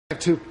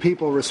two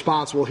people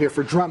responsible here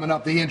for drumming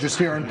up the interest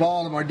here in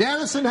Baltimore.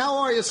 Dennison, how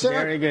are you, sir?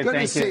 Very good, Good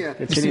thank to see you.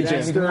 Good to see you,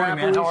 Jay. Good morning,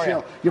 man. How are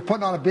you? You're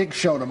putting on a big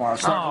show tomorrow.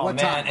 So what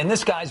time? And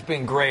this guy's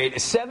been great.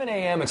 It's 7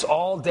 a.m. It's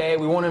all day.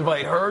 We want to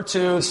invite her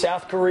to.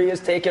 South Korea's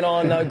taking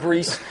on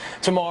Greece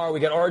tomorrow. We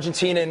got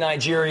Argentina and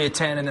Nigeria at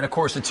 10, and then, of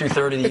course, at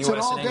 2:30, the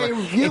U.S. and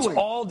England. It's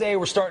all day.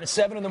 We're starting at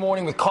 7 in the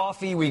morning with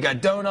coffee. We've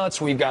got donuts.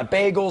 We've got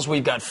bagels.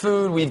 We've got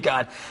food. We've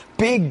got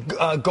big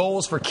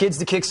goals for kids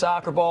to kick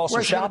soccer ball.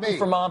 So shopping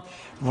for mom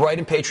right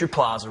in Patriot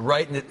Plaza,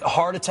 right in the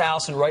heart of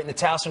Towson, right in the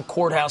Towson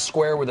Courthouse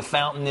Square where the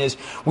fountain is.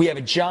 We have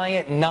a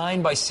giant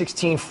 9 by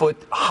 16 foot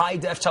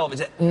high-def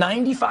television,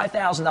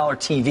 $95,000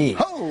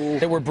 TV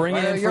that we're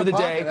bringing in for the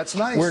day. That's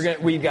nice.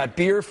 We've got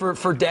beer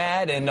for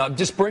Dad, and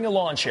just bring a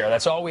lawn chair.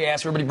 That's all we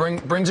ask. Everybody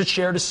brings a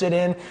chair to sit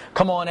in.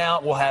 Come on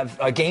out. We'll have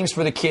games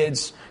for the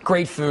kids.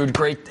 Great food.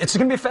 Great. It's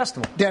going to be a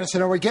festival.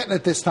 Dennison, are we getting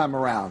it this time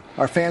around?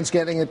 Are fans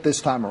getting it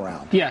this time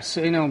around? Yes.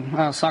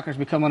 Soccer's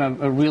becoming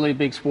a really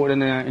big sport in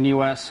the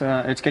U.S.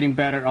 It's getting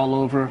better all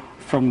over,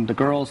 from the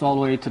girls all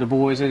the way to the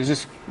boys. It's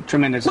just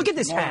tremendous. Look at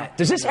this hat.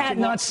 Does this hat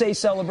not say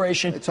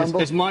celebration?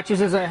 As much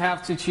as I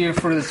have to cheer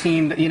for the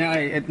team,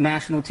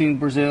 national team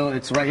Brazil,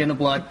 it's right in the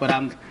blood. But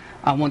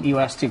I want the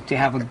U.S. to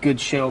have a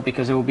good show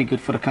because it will be good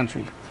for the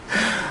country.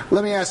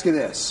 Let me ask you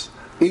this.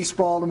 East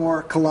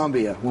Baltimore,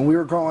 Columbia. When we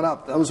were growing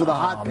up, those were the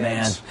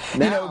hotbeds.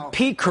 Man.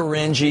 Pete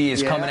Caringi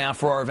is coming out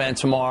for our event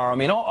tomorrow. I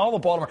mean, all the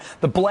Baltimore,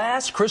 the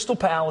Blast, Crystal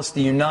Palace,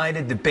 the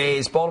United, the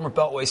Bays, Baltimore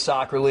Beltway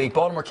Soccer League,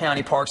 Baltimore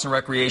County Parks and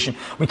Recreation.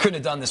 We couldn't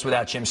have done this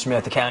without Jim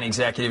Smith, the county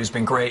executive, who's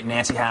been great.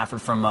 Nancy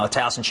Hafford from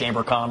Towson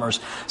Chamber of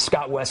Commerce,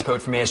 Scott Westcote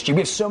from ASG.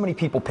 We have so many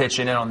people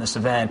pitching in on this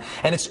event,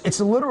 and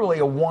it's literally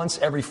a once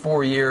every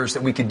 4 years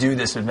that we could do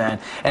this event.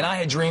 And I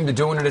had dreamed of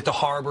doing it at the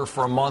Harbor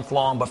for a month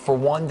long, but for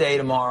one day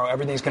tomorrow,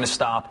 everything's going to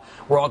stop.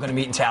 We're all going to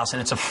meet in Towson.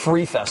 It's a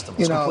free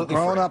festival. It's completely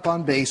growing free. up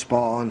on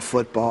baseball and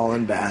football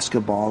and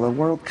basketball, the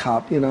World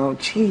Cup,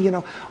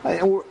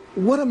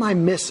 what am I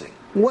missing?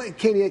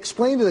 Can you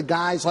explain to the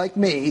guys like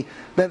me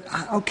that,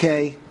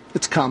 okay,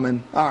 it's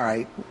coming, all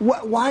right.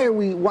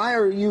 Why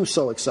are you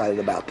so excited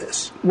about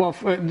this? Well,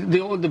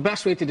 the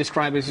best way to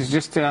describe it is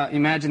just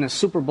imagine a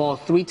Super Bowl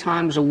 3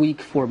 times a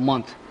week for a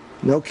month.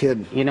 No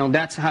kidding.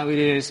 That's how it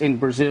is in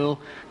Brazil.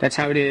 That's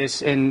how it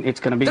is, and it's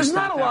going to be. There's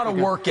not a lot of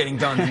work getting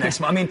done the next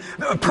month. I mean,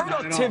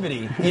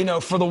 productivity,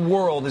 for the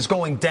world is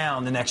going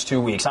down the next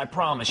 2 weeks. I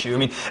promise you. I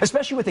mean,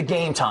 especially with the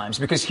game times,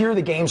 because here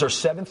the games are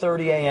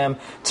 7:30 a.m.,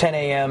 10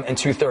 a.m., and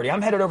 2:30.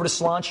 I'm headed over to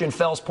Slancha and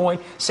Fells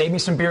Point. Save me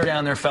some beer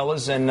down there,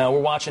 fellas, and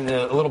we're watching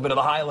a little bit of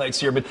the highlights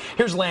here. But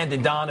here's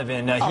Landon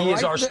Donovan. He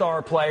is our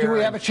star player. Do we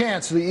have a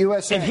chance for the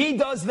USA? If he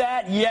does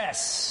that,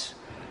 yes.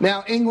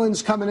 Now,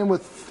 England's coming in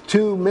with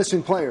 2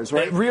 missing players,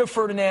 right? Rio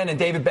Ferdinand and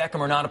David Beckham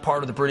are not a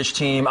part of the British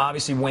team.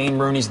 Obviously, Wayne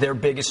Rooney's their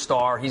biggest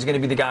star. He's going to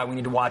be the guy we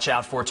need to watch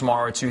out for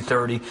tomorrow at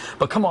 2:30.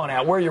 But come on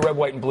out. Wear your red,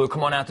 white, and blue.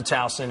 Come on out to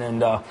Towson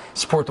and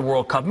support the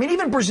World Cup. I mean,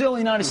 even Brazil and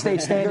the United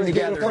States standing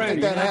together.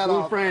 Take that hat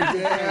off. Friends.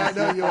 Yeah, I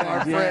know you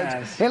are,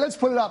 friends. Hey, let's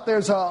put it up. There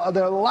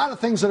are a lot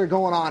of things that are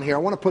going on here. I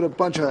want to put a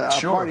bunch of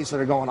parties that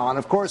are going on.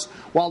 Of course,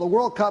 while the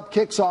World Cup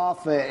kicks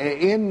off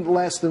in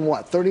less than,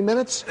 30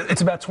 minutes?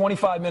 It's about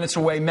 25 minutes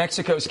away.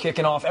 Mexico's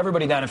kicking off.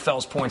 Everybody down in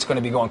Fells Point's going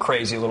to be going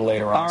crazy a little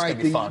later on. All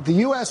right, the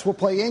U.S. will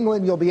play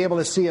England. You'll be able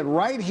to see it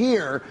right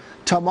here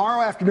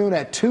tomorrow afternoon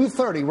at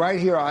 2:30, right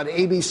here on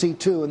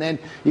ABC2, and then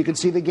you can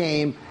see the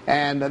game,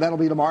 and that'll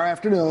be tomorrow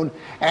afternoon.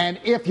 And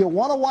if you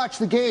want to watch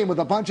the game with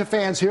a bunch of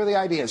fans, here are the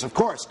ideas. Of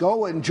course,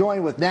 go and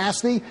join with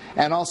Nasty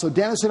and also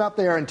Dennison up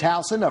there in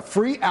Towson, a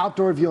free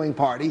outdoor viewing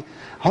party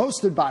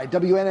hosted by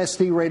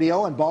WNST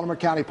Radio and Baltimore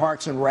County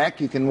Parks and Rec.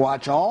 You can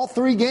watch all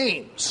 3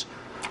 games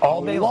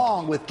all day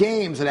long with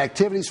games and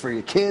activities for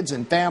your kids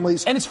and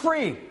families. And it's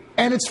free.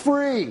 And it's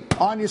free.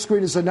 On your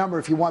screen is the number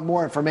if you want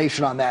more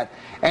information on that.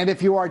 And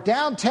if you are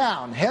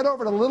downtown, head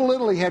over to Little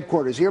Italy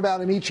headquarters. You're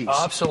about Amici's.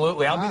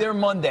 Absolutely. I'll be there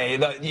Monday.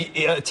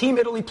 Team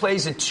Italy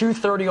plays at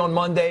 2:30 on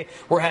Monday.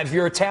 We'll have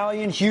your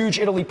Italian huge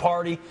Italy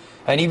party.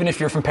 And even if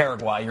you're from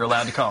Paraguay, you're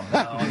allowed to come.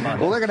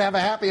 Well, they're going to have a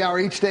happy hour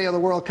each day of the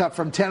World Cup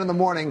from 10 in the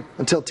morning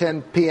until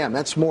 10 p.m.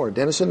 That's more.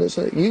 Dennison,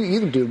 you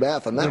can do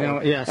math on that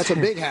one. Yes. That's a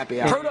big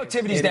happy hour.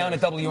 Productivity's down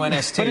at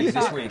WNST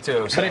this week,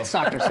 too. But it's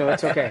soccer, so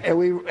it's okay.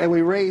 And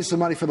we raise the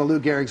money for the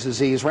Lou Gehrig's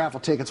disease. Raffle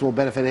tickets will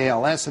benefit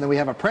ALS. And then we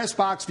have a press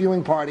box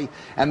viewing party.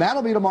 And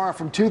that'll be tomorrow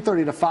from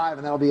 2:30 to 5.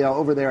 And that'll be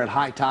over there at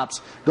High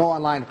Tops. Go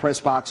online to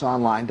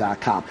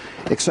PressBoxOnline.com.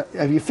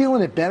 Are you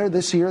feeling it better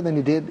this year than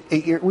you did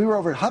 8 years? We were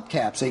over at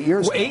Hubcaps 8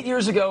 years ago. 8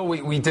 years ago,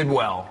 we did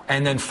well.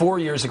 And then 4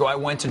 years ago, I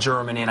went to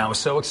Germany, and I was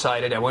so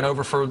excited. I went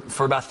over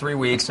for about 3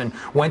 weeks and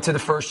went to the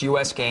first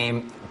U.S.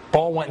 game.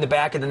 Ball went in the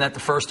back of the net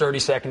the first 30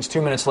 seconds.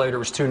 2 minutes later, it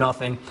was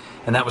 2-0.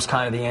 And that was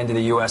kind of the end of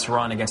the U.S.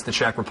 run against the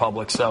Czech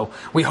Republic. So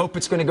we hope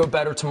it's going to go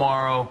better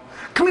tomorrow.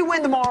 Can we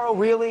win tomorrow,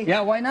 really? Yeah,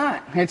 why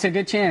not? It's a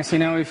good chance.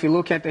 If you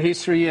look at the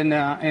history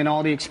and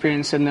all the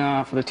experience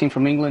for the team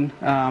from England,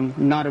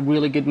 not a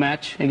really good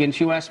match against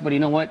U.S., but you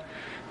know what?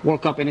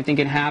 World Cup, anything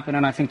can happen,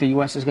 and I think the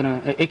U.S.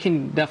 it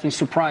can definitely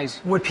surprise.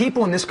 What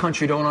people in this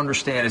country don't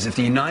understand is if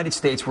the United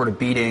States were to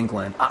beat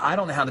England, I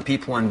don't know how the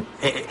people in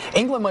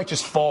England might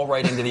just fall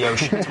right into the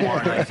ocean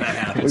tomorrow night if that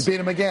happens. We beat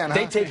them again, huh?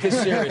 They take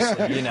this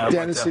seriously, you know.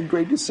 Dennison,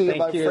 great to see you,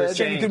 my friend.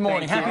 Shane, good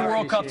morning. Happy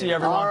World Cup to you,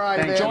 everyone. All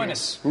right, Join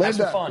us. Linda, have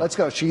some fun. let's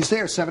go. She's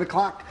there, 7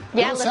 o'clock.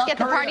 Yeah, let's get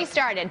the party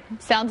started.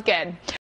 Sounds good.